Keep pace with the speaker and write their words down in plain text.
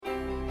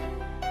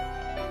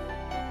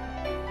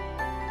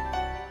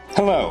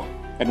Hello,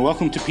 and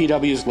welcome to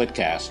PW's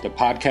Litcast, a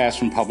podcast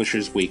from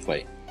Publishers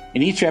Weekly.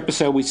 In each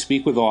episode, we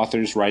speak with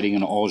authors writing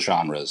in all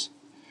genres.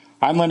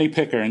 I'm Lenny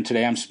Picker, and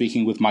today I'm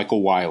speaking with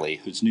Michael Wiley,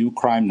 whose new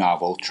crime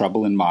novel,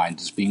 Trouble in Mind,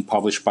 is being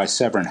published by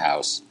Severn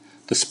House,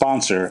 the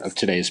sponsor of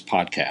today's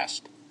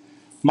podcast.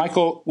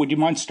 Michael, would you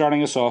mind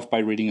starting us off by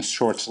reading a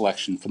short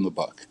selection from the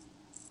book?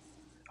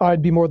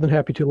 I'd be more than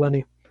happy to,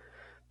 Lenny.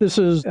 This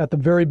is at the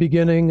very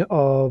beginning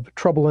of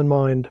Trouble in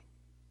Mind.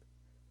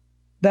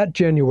 That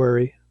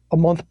January, a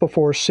month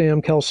before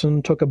Sam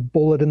Kelson took a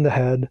bullet in the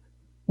head,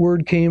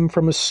 word came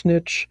from a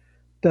snitch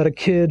that a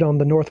kid on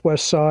the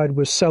Northwest Side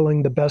was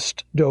selling the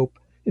best dope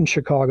in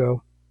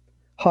Chicago.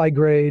 High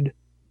grade,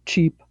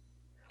 cheap,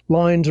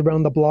 lines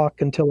around the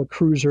block until a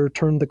cruiser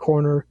turned the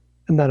corner,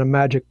 and then a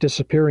magic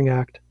disappearing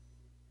act.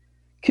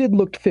 Kid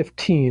looked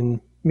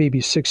 15, maybe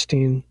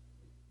 16.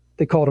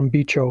 They called him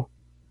Bicho,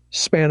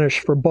 Spanish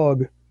for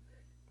bug.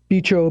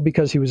 Bicho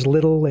because he was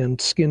little and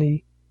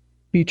skinny.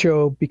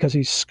 Bicho because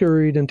he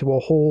scurried into a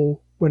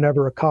hole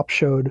whenever a cop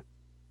showed.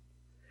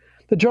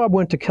 The job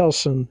went to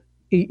Kelson,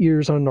 8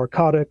 years on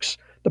narcotics,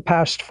 the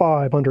past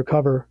 5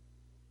 undercover.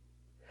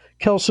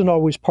 Kelson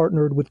always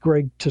partnered with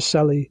Greg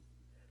Tiselli.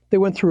 They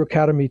went through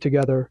academy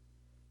together.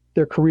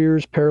 Their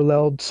careers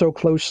paralleled so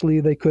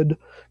closely they could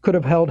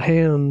have held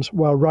hands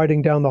while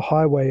riding down the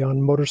highway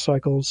on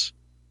motorcycles.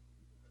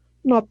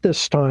 "Not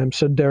this time,"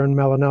 said Darren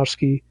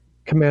Malinowski,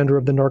 commander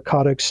of the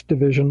narcotics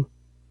division.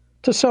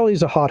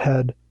 "Tiselli's a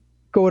hothead.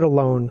 Go it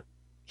alone.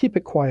 Keep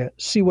it quiet.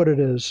 See what it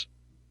is."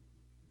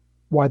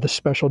 "Why the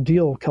special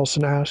deal?"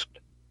 Kelson asked.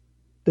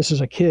 "This is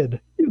a kid.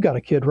 You've got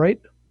a kid,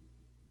 right?"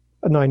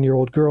 "A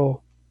 9-year-old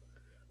girl."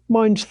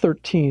 "Mine's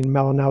 13,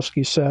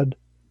 Malinowski said.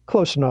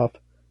 "Close enough.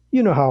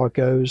 You know how it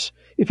goes.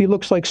 If he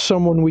looks like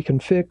someone we can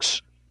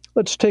fix,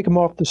 let's take him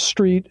off the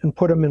street and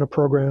put him in a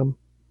program."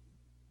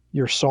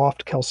 "You're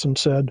soft," Kelson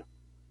said.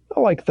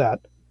 "I like that.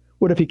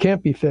 What if he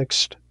can't be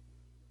fixed?"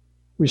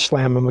 "We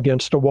slam him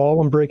against a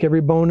wall and break every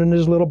bone in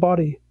his little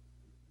body."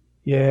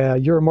 "Yeah,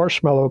 you're a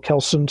marshmallow,"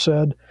 Kelson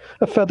said.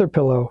 "A feather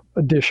pillow,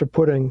 a dish of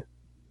pudding."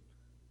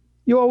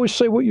 "You always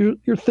say what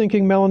you're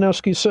thinking,"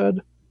 Malinowski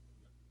said.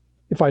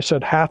 "If I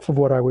said half of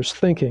what I was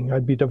thinking,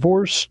 I'd be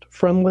divorced,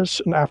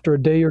 friendless, and after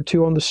a day or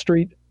two on the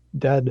street,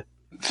 dead."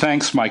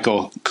 Thanks,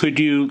 Michael. Could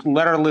you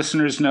let our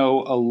listeners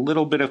know a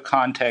little bit of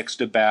context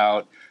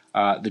about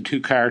the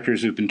two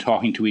characters who've been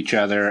talking to each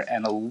other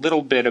and a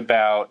little bit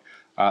about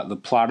the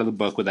plot of the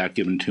book without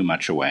giving too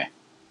much away?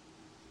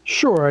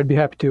 Sure, I'd be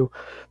happy to.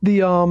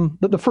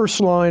 The first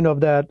line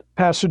of that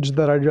passage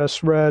that I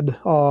just read,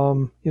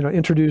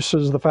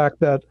 introduces the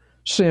fact that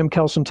Sam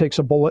Kelson takes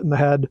a bullet in the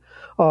head.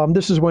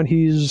 This is when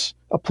he's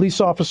a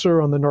police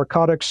officer on the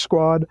narcotics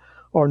squad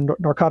or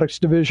narcotics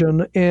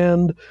division,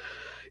 and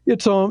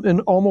it's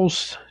an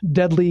almost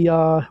deadly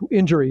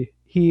injury.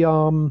 He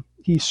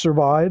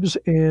survives,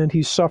 and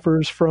he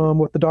suffers from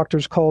what the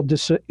doctors call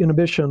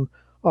disinhibition,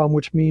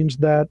 which means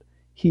that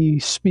he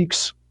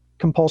speaks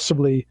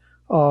compulsively,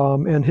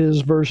 and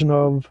his version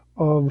of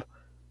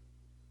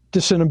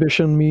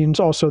disinhibition means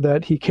also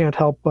that he can't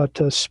help but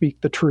to speak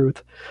the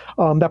truth.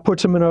 That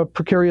puts him in a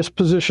precarious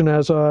position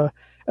as a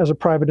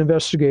private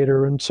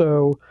investigator, and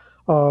so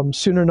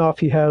soon enough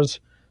he has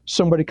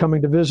somebody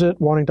coming to visit,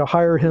 wanting to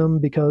hire him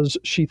because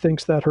she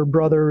thinks that her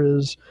brother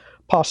is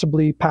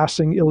possibly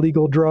passing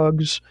illegal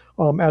drugs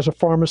as a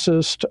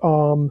pharmacist.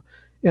 And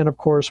of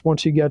course,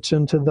 once he gets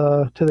into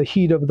the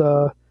heat of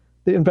the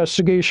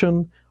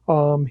investigation,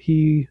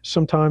 he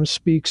sometimes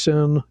speaks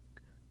in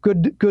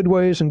good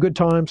ways and good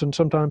times, and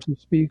sometimes he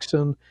speaks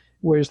in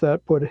ways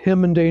that put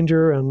him in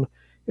danger and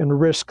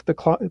risk the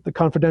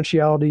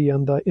confidentiality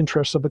and the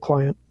interests of the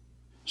client.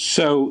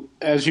 So,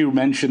 as you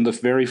mentioned, the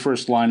very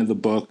first line of the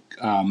book,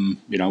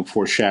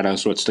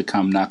 foreshadows what's to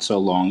come not so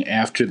long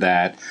after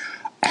that.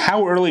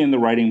 How early in the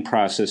writing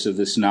process of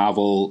this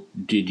novel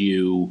did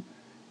you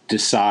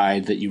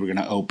decide that you were going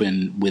to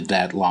open with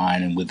that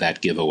line and with that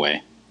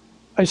giveaway?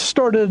 I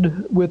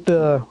started with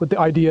the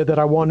idea that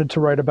I wanted to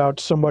write about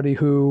somebody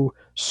who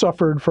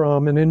suffered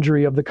from an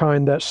injury of the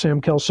kind that Sam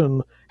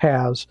Kelson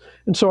has,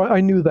 and so I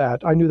knew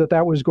that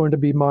that was going to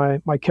be my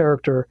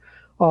character.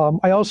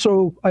 I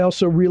also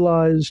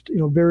realized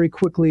very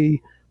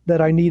quickly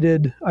that I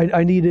needed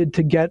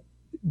to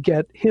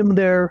get him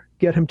there,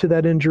 get him to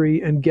that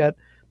injury, and get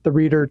the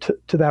reader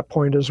to that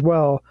point as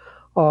well.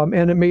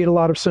 And it made a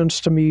lot of sense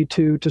to me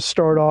to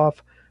start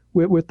off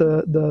with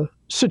the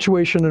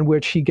situation in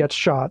which he gets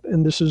shot,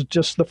 and this is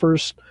just the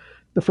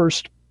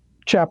first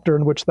chapter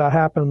in which that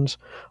happens.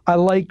 I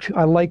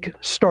like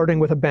starting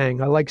with a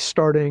bang. I like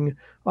starting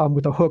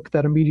with a hook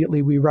that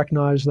immediately we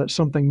recognize that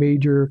something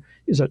major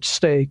is at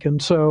stake,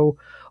 and so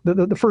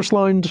the first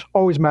lines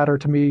always matter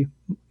to me,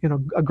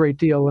 a great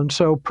deal. And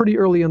so pretty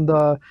early in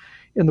the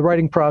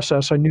writing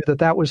process, I knew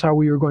that was how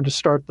we were going to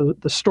start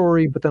the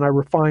story, but then I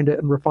refined it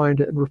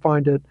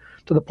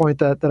to the point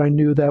that I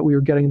knew that we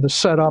were getting the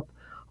setup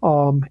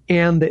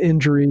and the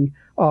injury,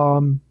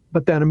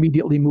 but then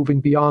immediately moving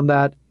beyond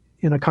that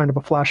in a kind of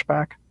a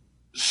flashback.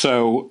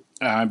 So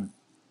I'm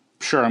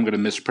sure I'm going to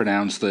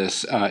mispronounce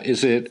this.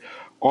 Is it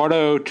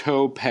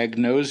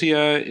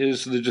Autotopagnosia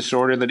is the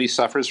disorder that he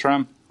suffers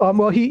from?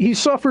 Well, he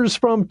suffers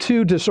from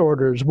two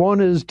disorders.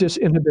 One is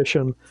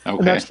disinhibition, Okay.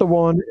 and that's the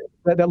one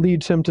that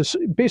leads him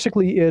to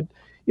basically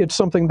it's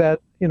something that,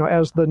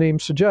 as the name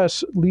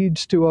suggests,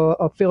 leads to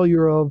a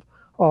failure of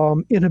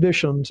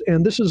inhibitions.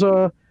 And this is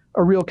a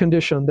real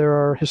condition. There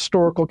are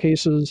historical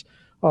cases.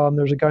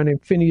 There's a guy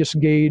named Phineas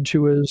Gage,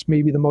 who is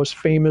maybe the most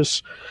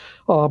famous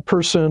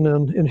person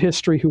in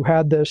history who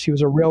had this. He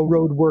was a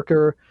railroad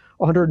worker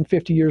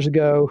 150 years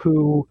ago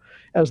who,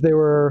 as they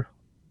were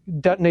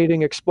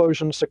detonating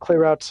explosions to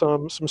clear out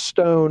some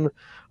stone,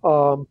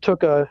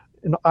 took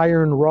an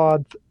iron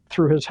rod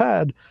through his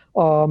head,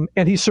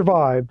 and he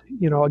survived.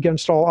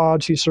 Against all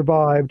odds, he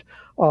survived,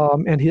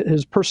 and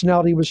his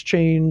personality was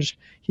changed.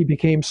 He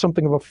became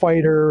something of a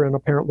fighter and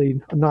apparently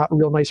not a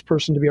real nice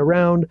person to be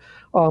around,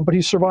 but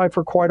he survived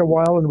for quite a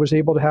while and was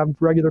able to have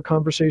regular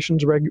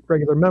conversations,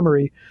 regular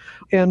memory.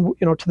 And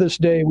to this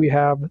day, we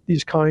have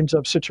these kinds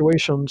of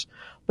situations.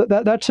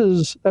 That's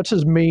his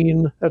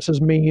main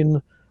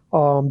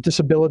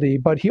disability.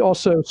 But he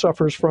also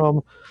suffers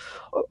from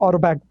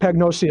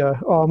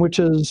autopagnosia, which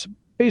is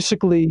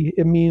basically,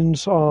 it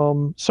means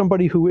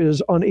somebody who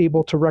is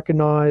unable to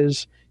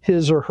recognize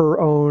his or her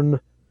own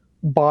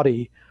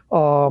body.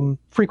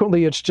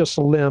 Frequently, it's just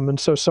a limb, and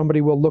so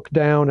somebody will look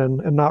down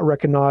and not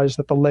recognize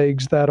that the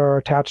legs that are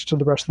attached to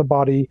the rest of the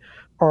body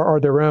are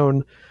their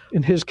own.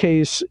 In his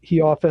case,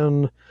 he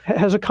often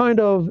has a kind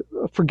of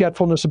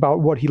forgetfulness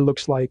about what he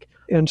looks like,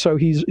 and so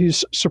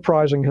he's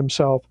surprising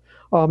himself.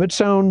 It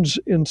sounds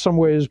in some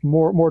ways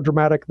more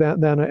dramatic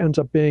than it ends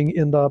up being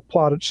in the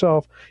plot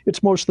itself.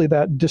 It's mostly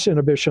that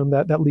disinhibition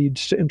that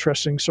leads to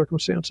interesting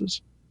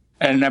circumstances.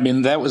 And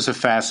that was a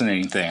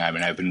fascinating thing.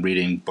 I've been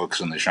reading books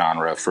in the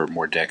genre for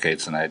more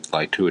decades than I'd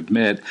like to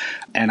admit,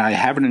 and I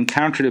haven't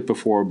encountered it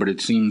before, but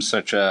it seems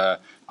such a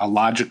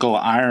logical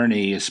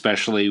irony,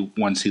 especially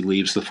once he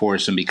leaves the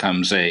force and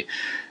becomes a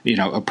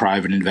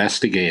private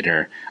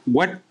investigator.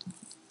 What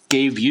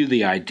gave you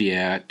the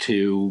idea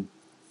to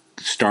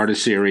start a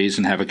series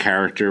and have a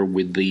character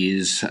with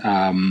these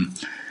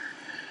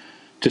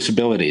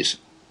disabilities?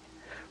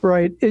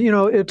 Right.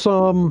 It's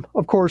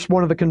of course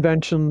one of the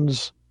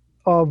conventions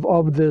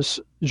of this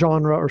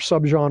genre or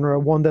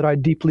subgenre, one that I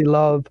deeply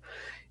love,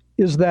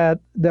 is that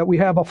we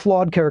have a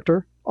flawed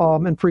character,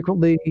 and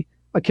frequently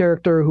a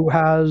character who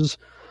has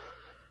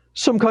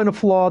some kind of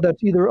flaw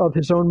that's either of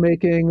his own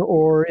making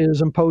or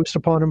is imposed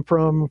upon him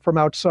from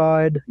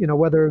outside,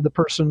 whether the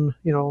person,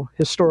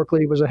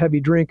 historically was a heavy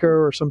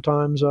drinker or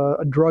sometimes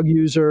a drug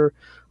user,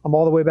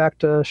 all the way back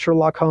to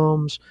Sherlock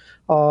Holmes,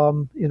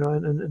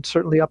 and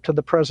certainly up to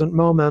the present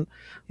moment.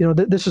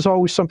 This is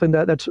always something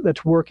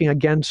that's working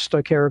against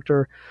a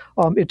character.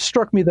 It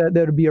struck me that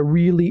would be a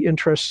really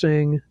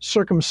interesting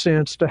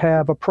circumstance to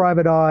have a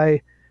private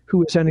eye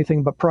who is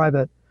anything but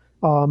private,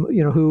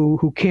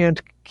 who can't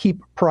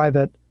keep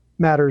private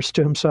matters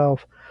to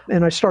himself.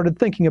 And I started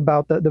thinking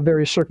about the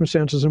various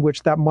circumstances in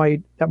which that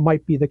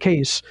might be the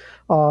case.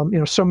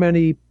 So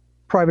many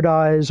private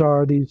eyes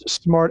are these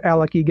smart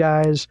alecky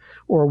guys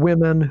or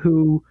women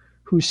who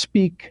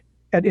speak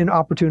at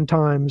inopportune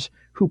times,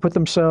 who put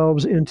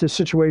themselves into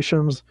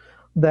situations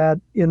that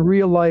in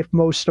real life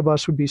most of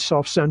us would be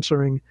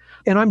self-censoring.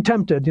 And I'm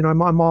tempted,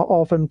 I'm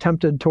often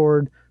tempted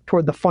toward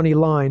the funny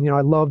line. I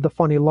love the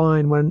funny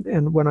line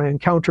when I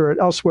encounter it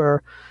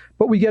elsewhere.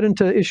 But we get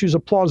into issues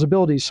of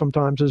plausibility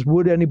sometimes.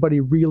 Would anybody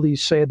really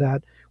say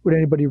that? Would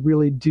anybody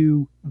really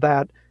do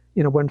that,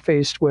 when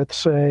faced with,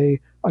 say,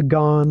 a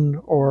gun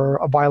or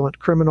a violent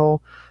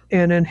criminal?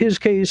 And in his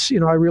case,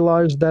 I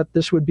realized that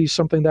this would be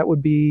something that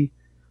would be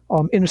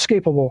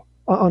inescapable,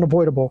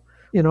 unavoidable.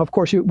 Of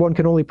course, one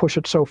can only push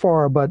it so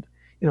far, but,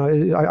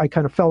 I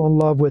kind of fell in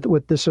love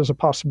with this as a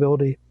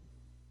possibility.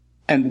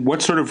 And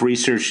what sort of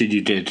research did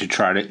you do to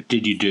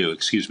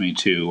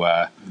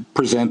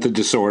present the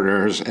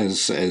disorders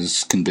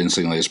as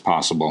convincingly as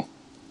possible?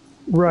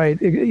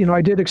 Right.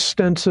 I did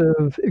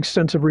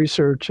extensive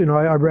research.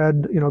 I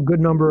read, a good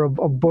number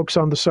of books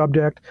on the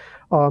subject,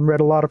 read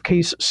a lot of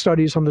case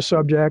studies on the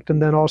subject, and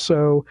then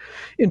also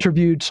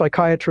interviewed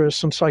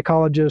psychiatrists and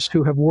psychologists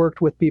who have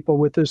worked with people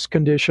with this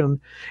condition.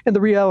 And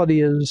the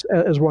reality is,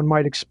 as one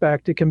might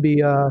expect, it can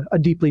be a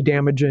deeply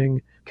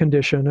damaging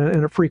condition,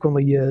 and it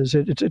frequently is.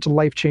 It's a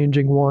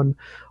life-changing one.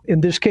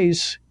 In this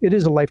case, it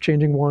is a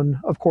life-changing one,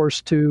 of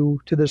course, to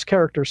this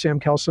character. Sam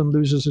Kelson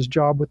loses his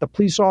job with the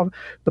police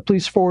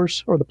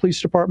force or the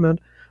police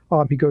department.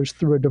 He goes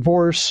through a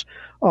divorce.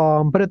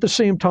 But at the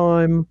same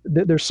time,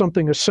 there's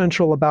something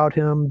essential about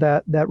him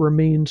that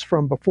remains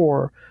from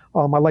before.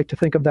 I like to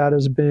think of that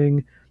as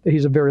being that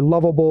he's a very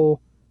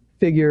lovable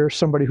figure,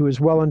 somebody who is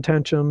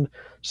well-intentioned,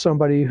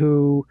 somebody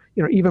who,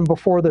 even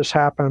before this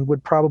happened,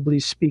 would probably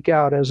speak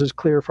out, as is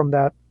clear from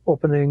that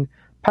opening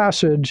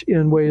passage,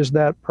 in ways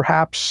that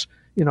perhaps,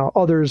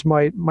 others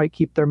might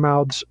keep their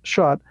mouths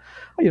shut.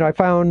 I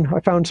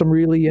found some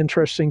really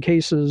interesting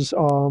cases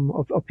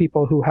of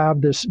people who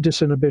have this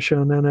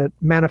disinhibition, and it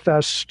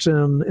manifests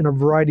in a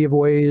variety of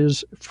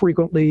ways,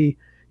 frequently,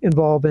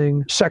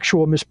 involving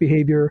sexual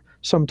misbehavior,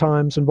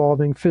 sometimes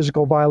involving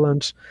physical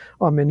violence.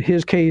 In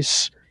his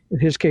case,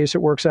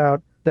 it works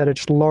out that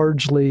it's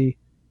largely,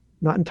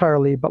 not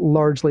entirely, but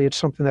largely it's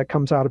something that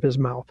comes out of his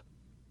mouth.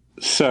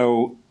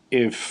 So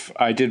if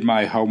I did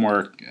my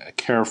homework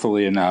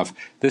carefully enough,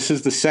 this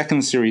is the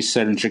second series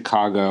set in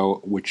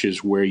Chicago, which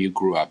is where you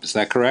grew up. Is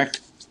that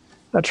correct?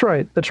 That's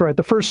right.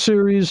 The first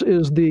series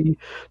is the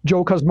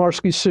Joe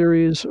Kosmarski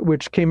series,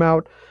 which came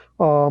out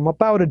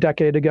about a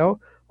decade ago,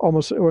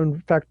 almost, or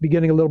in fact,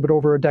 beginning a little bit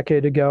over a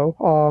decade ago.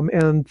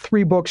 And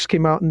 3 books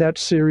came out in that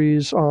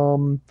series: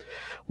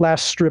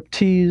 Last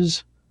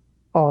Striptease,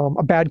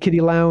 A Bad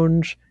Kitty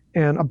Lounge,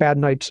 and A Bad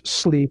Night's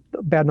Sleep.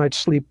 Bad Night's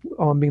Sleep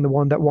being the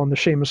one that won the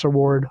Shamus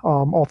Award.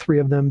 All 3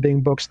 of them being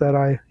books that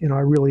I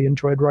really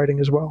enjoyed writing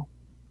as well.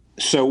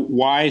 So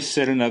why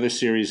set another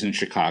series in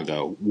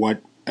Chicago?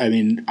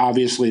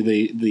 Obviously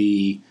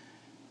the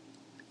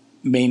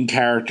main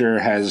character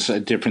has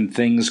different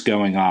things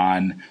going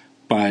on,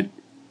 but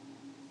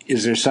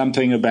is there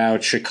something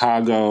about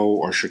Chicago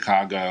or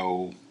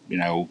Chicago,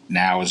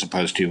 now as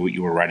opposed to what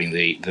you were writing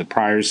the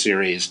prior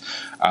series,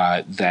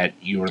 that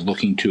you were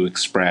looking to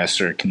express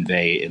or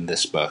convey in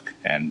this book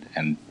and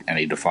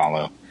any to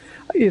follow?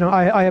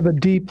 I have a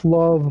deep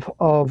love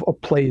of a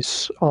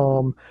place.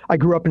 I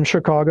grew up in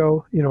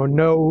Chicago,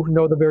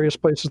 know the various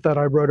places that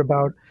I wrote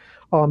about.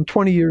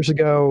 20 years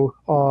ago,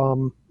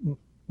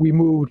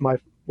 my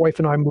wife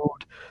and I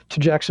moved to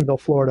Jacksonville,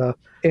 Florida.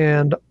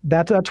 And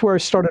that's where I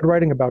started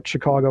writing about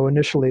Chicago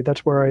initially.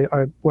 That's where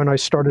when I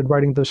started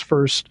writing those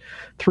first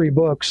 3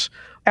 books.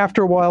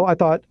 After a while, I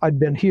thought I'd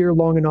been here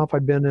long enough.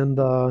 I'd been in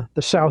the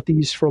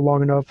Southeast for a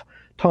long enough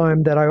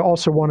time that I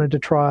also wanted to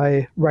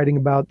try writing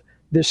about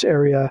this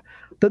area.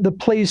 The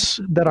place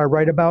that I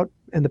write about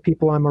and the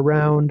people I'm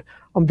around,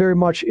 very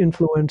much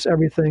influence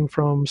everything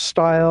from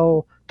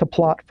style to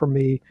plot for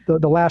me.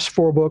 The last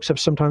 4 books have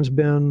sometimes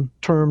been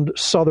termed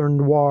Southern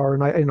noir,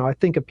 and I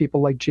think of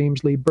people like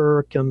James Lee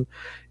Burke and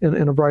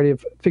a variety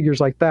of figures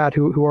like that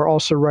who are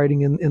also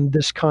writing in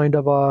this kind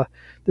of a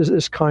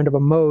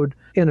mode.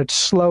 And it's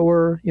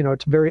slower,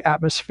 it's very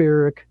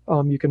atmospheric.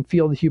 You can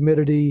feel the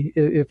humidity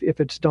if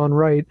it's done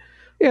right.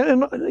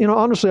 And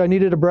honestly, I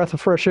needed a breath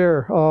of fresh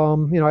air.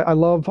 I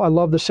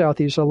love the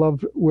Southeast. I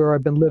love where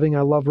I've been living.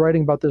 I love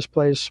writing about this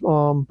place.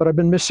 But I've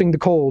been missing the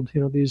cold,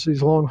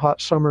 these long, hot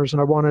summers,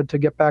 and I wanted to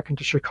get back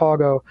into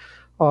Chicago.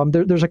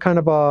 There's a kind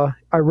of a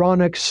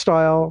ironic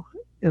style,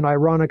 an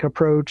ironic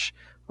approach,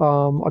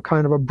 a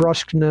kind of a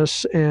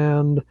brusqueness,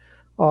 and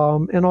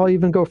I'll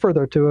even go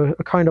further to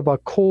a kind of a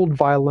cold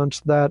violence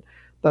that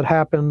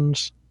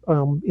happens,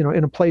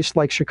 in a place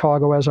like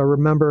Chicago as I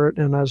remember it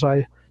and as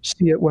I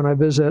see it when I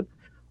visit.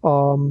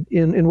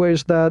 In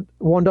ways that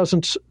one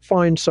doesn't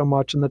find so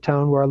much in the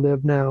town where I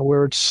live now,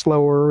 where it's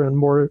slower and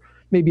more,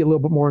 maybe a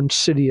little bit more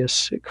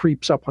insidious. It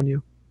creeps up on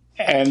you.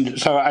 And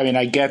so,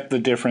 I get the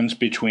difference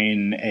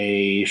between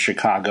a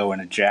Chicago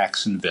and a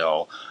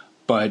Jacksonville,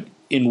 but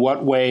in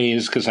what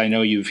ways, because I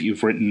know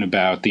you've written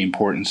about the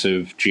importance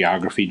of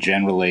geography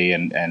generally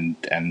and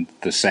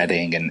the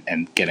setting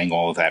and getting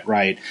all of that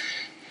right.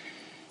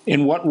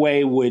 In what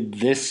way would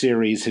this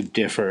series have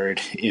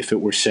differed if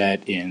it were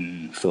set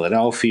in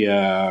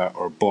Philadelphia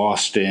or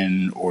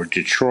Boston or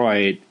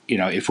Detroit,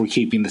 if we're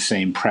keeping the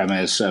same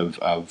premise of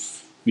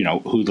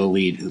who the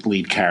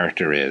lead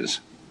character is?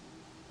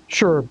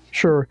 Sure.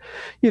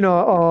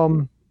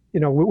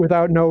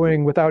 Without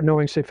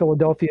knowing, say,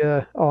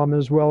 Philadelphia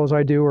as well as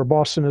I do, or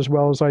Boston as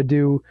well as I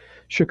do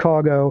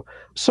Chicago,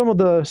 some of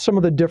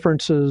the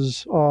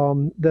differences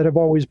that have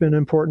always been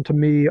important to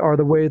me are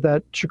the way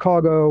that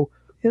Chicago,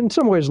 in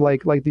some ways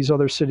like these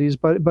other cities,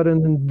 but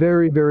in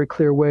very, very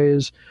clear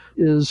ways,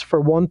 is,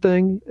 for one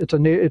thing, it's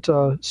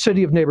a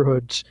city of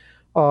neighborhoods,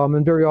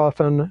 and very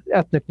often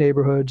ethnic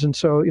neighborhoods. And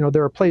so,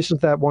 there are places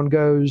that one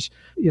goes,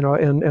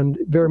 and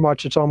very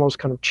much it's almost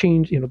kind of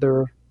changed, there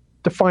are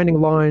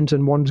defining lines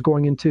and one's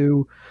going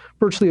into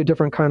virtually a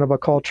different kind of a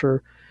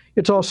culture.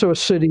 It's also a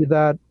city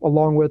that,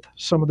 along with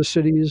some of the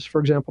cities, for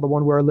example, the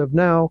one where I live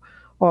now,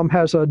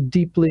 has a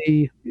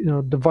deeply,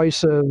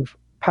 divisive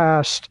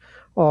past,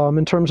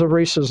 in terms of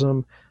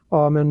racism.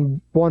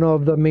 And one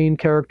of the main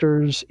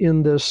characters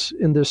in this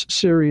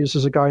series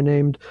is a guy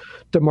named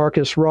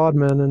DeMarcus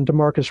Rodman. And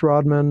DeMarcus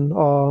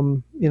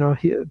Rodman,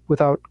 he,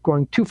 without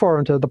going too far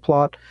into the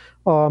plot,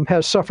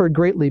 has suffered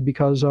greatly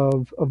because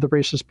of the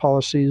racist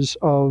policies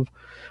of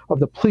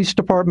the police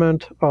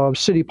department, of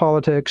city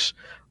politics.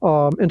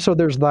 And so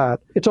there's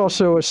that. It's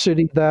also a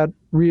city that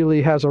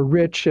really has a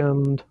rich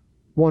and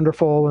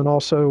wonderful and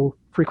also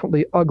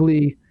frequently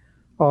ugly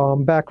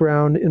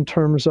background in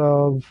terms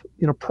of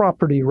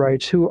property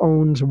rights, who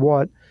owns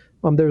what.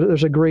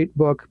 There's a great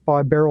book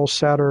by Beryl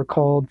Satter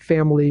called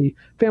Family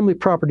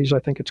Properties, I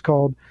think it's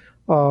called,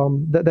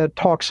 that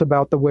talks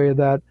about the way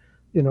that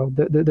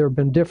there have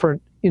been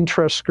different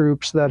interest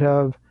groups that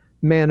have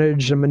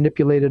managed and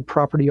manipulated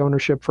property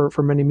ownership for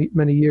many,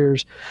 many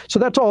years. So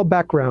that's all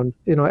background.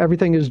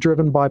 Everything is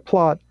driven by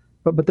plot,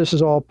 but this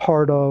is all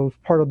part of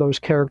those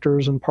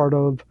characters and part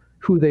of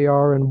who they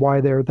are and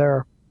why they're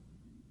there.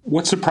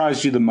 What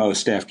surprised you the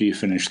most after you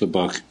finished the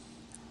book?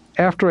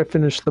 After I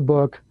finished the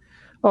book,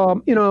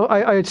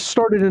 I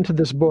started into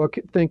this book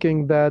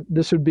thinking that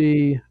this would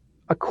be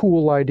a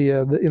cool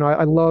idea.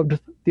 I loved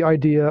the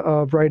idea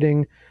of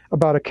writing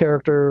about a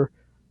character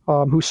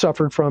who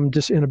suffered from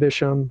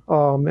disinhibition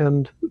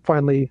and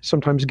finally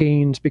sometimes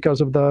gains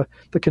because of the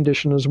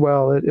condition as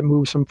well. It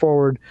moves him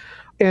forward.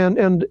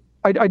 And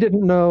I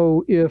didn't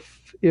know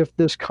if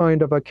this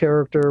kind of a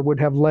character would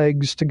have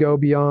legs to go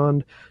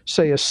beyond,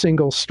 say, a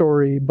single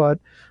story. But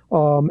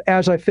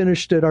as I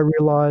finished it, I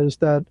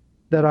realized that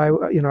I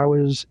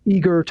was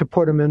eager to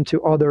put him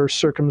into other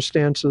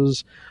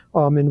circumstances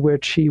in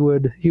which he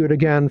would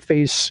again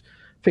face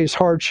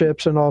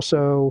hardships and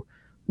also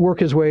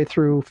work his way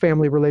through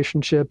family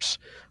relationships.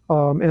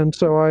 And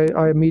so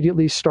I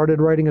immediately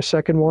started writing a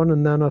second one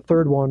and then a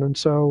third one. And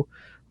so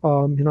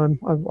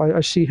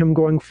I see him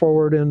going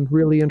forward in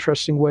really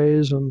interesting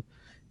ways, and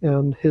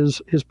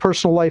his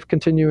personal life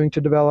continuing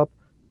to develop.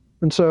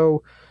 And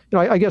so,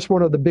 I guess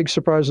one of the big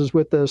surprises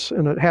with this,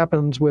 and it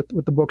happens with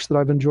the books that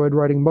I've enjoyed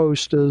writing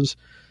most, is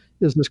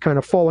this kind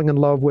of falling in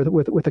love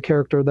with a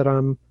character that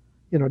I'm,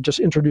 just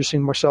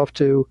introducing myself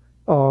to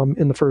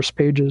in the first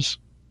pages.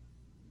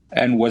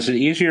 And was it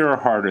easier or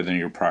harder than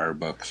your prior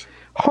books?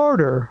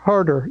 Harder.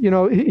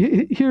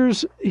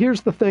 Here's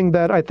the thing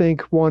that I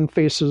think one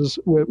faces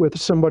with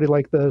somebody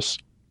like this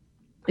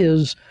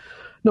is,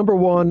 number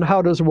one,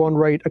 how does one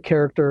write a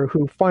character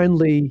who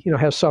finally,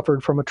 has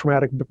suffered from a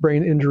traumatic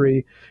brain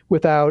injury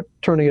without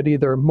turning it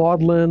either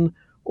maudlin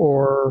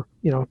or,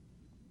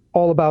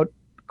 all about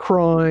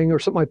crying or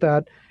something like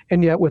that,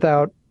 and yet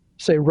without,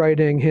 say,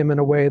 writing him in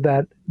a way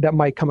that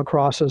might come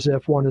across as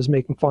if one is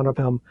making fun of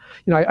him.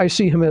 I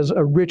see him as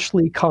a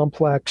richly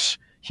complex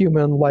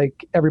human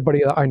like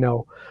everybody I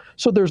know.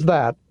 So there's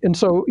that. And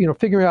so,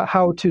 figuring out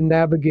how to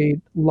navigate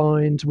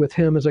lines with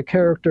him as a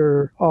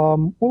character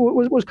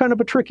was kind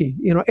of a tricky,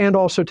 and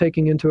also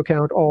taking into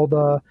account all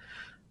the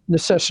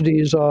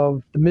necessities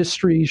of the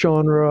mystery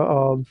genre,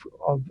 of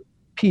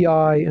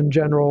PI in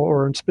general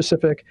or in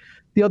specific.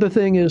 The other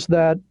thing is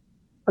that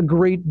a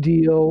great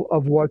deal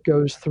of what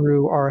goes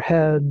through our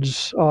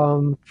heads,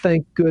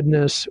 thank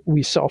goodness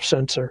we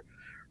self-censor,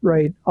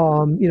 right?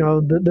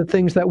 The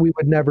things that we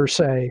would never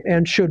say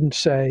and shouldn't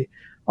say,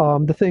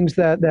 the things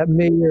that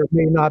may or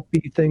may not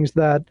be things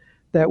that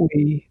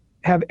we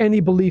have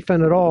any belief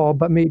in at all,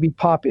 but maybe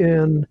pop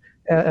in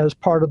as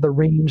part of the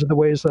range of the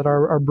ways that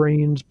our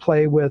brains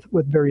play with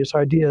various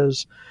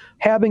ideas.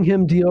 Having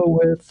him deal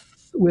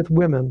with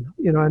women,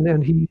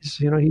 and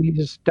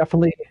he's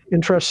definitely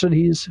interested.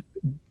 He's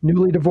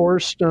newly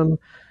divorced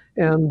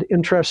and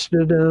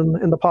interested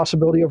in the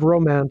possibility of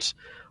romance.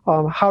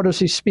 How does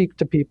he speak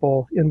to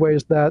people in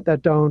ways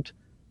that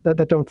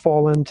don't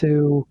fall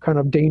into kind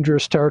of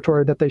dangerous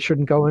territory that they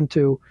shouldn't go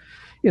into?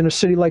 In a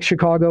city like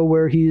Chicago,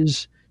 where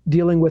he's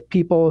dealing with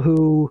people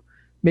who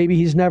maybe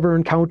he's never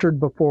encountered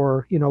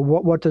before,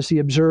 what does he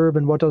observe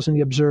and what doesn't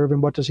he observe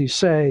and what does he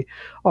say?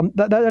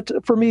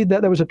 That for me,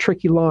 that was a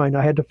tricky line.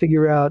 I had to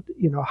figure out,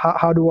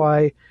 how do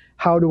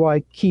I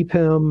keep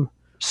him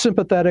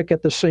sympathetic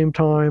at the same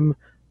time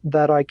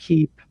that I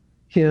keep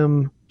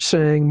him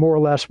saying more or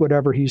less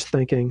whatever he's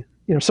thinking.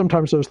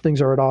 Sometimes those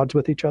things are at odds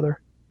with each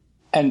other.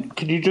 And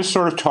could you just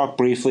sort of talk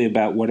briefly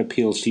about what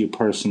appeals to you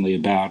personally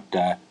about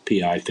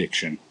PI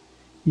fiction?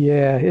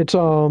 Yeah, it's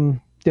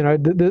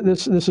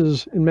this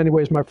is in many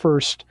ways my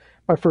first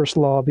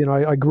love.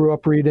 I grew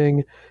up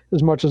reading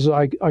as much as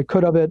I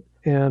could of it,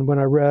 and when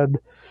I read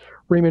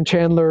Raymond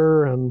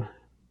Chandler and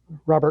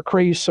Robert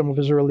Crace, some of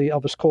his early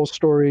Elvis Cole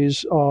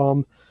stories,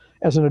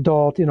 as an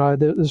adult,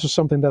 this was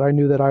something that I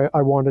knew that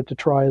I wanted to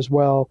try as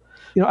well.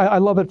 I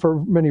love it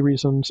for many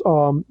reasons.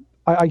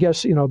 I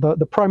guess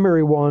the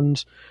primary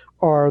ones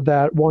are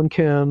that one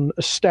can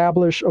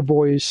establish a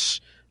voice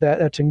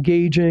that's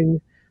engaging,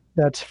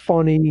 that's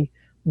funny,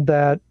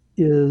 that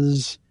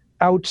is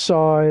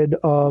outside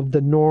of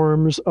the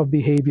norms of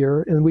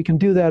behavior. And we can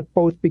do that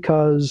both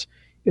because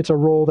it's a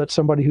role that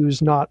somebody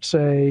who's not,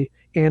 say,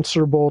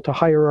 answerable to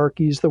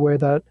hierarchies the way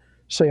that,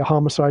 say, a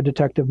homicide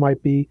detective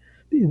might be,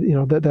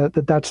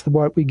 that's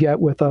what we get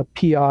with a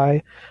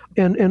PI.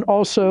 And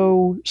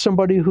also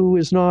somebody who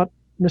is not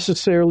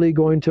necessarily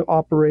going to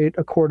operate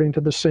according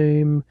to the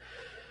same,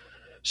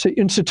 say,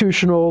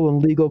 institutional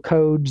and legal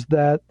codes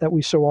that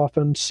we so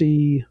often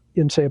see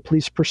in, say, a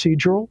police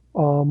procedural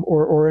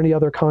or any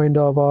other kind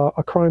of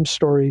a crime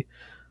story.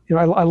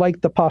 I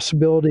like the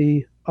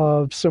possibility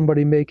of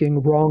somebody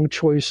making wrong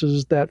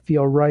choices that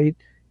feel right,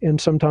 and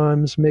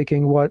sometimes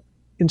making what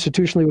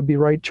institutionally would be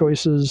right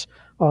choices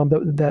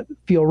that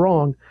feel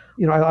wrong.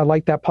 I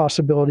like that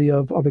possibility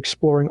of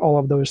exploring all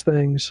of those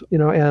things.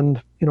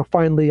 And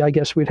finally, I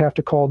guess we'd have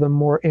to call them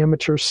more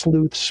amateur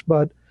sleuths,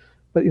 but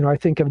I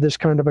think of this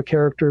kind of a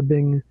character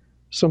being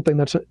something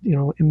that's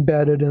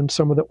embedded in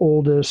some of the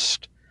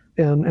oldest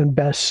and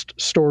best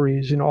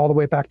stories, all the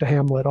way back to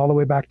Hamlet, all the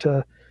way back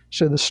to,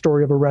 say, the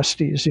story of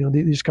Orestes,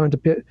 these kinds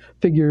of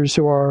figures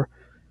who are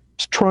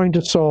trying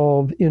to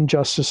solve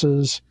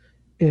injustices,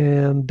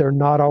 and they're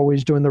not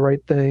always doing the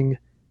right thing,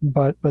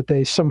 but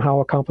they somehow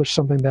accomplish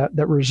something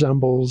that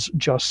resembles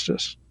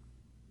justice.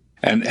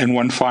 And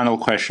one final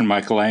question,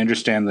 Michael. I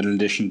understand that in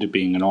addition to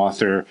being an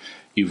author,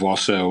 you've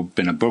also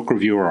been a book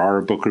reviewer, are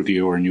a book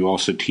reviewer, and you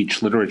also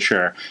teach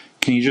literature.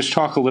 Can you just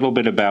talk a little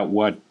bit about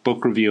what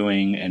book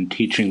reviewing and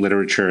teaching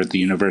literature at the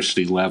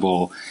university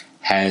level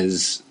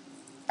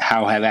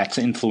how that's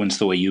influenced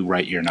the way you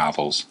write your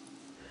novels?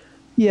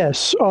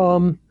 Yes.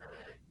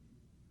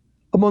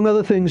 Among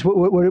other things,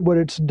 what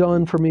it's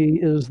done for me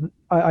is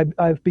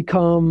I've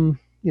become,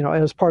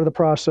 as part of the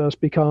process,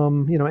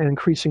 become, an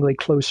increasingly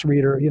close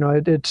reader.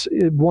 It's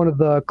one of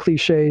the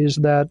cliches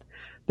that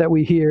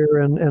we hear,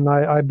 and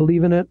I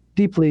believe in it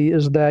deeply,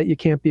 is that you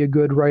can't be a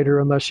good writer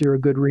unless you're a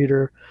good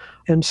reader.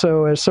 And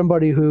so as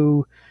somebody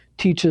who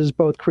teaches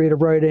both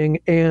creative writing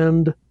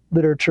and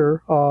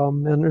literature,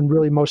 and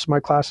really most of my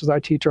classes I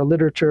teach are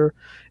literature,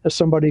 as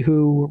somebody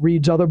who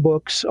reads other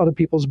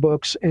people's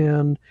books,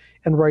 and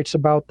writes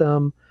about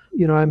them,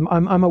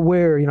 I'm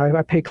aware,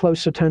 I pay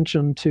close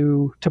attention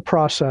to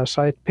process.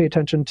 I pay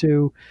attention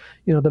to,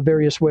 the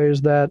various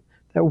ways that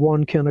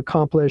one can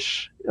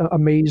accomplish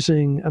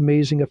amazing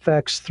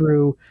effects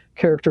through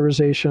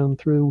characterization,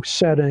 through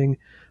setting,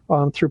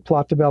 through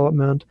plot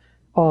development,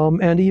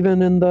 and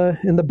even in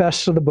the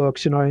best of the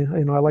books. I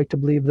like to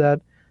believe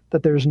that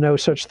there's no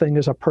such thing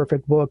as a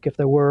perfect book. If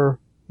there were,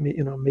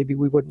 maybe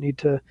we wouldn't need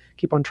to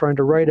keep on trying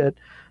to write it.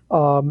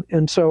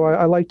 And so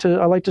I like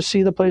to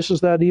see the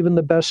places that even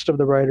the best of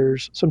the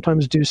writers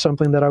sometimes do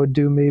something that I would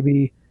do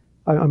maybe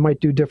I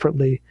might do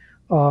differently.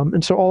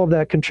 And so all of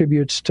that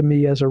contributes to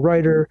me as a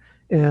writer,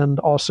 and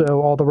also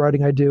all the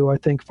writing I do, I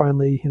think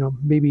finally,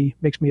 maybe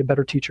makes me a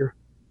better teacher.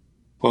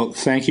 Well,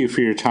 thank you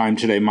for your time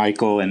today,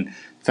 Michael, and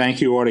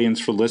thank you, audience,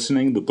 for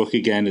listening. The book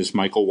again is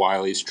Michael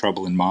Wiley's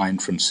Trouble in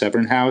Mind from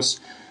Severn House.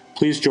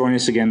 Please join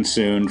us again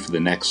soon for the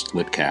next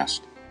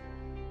Litcast.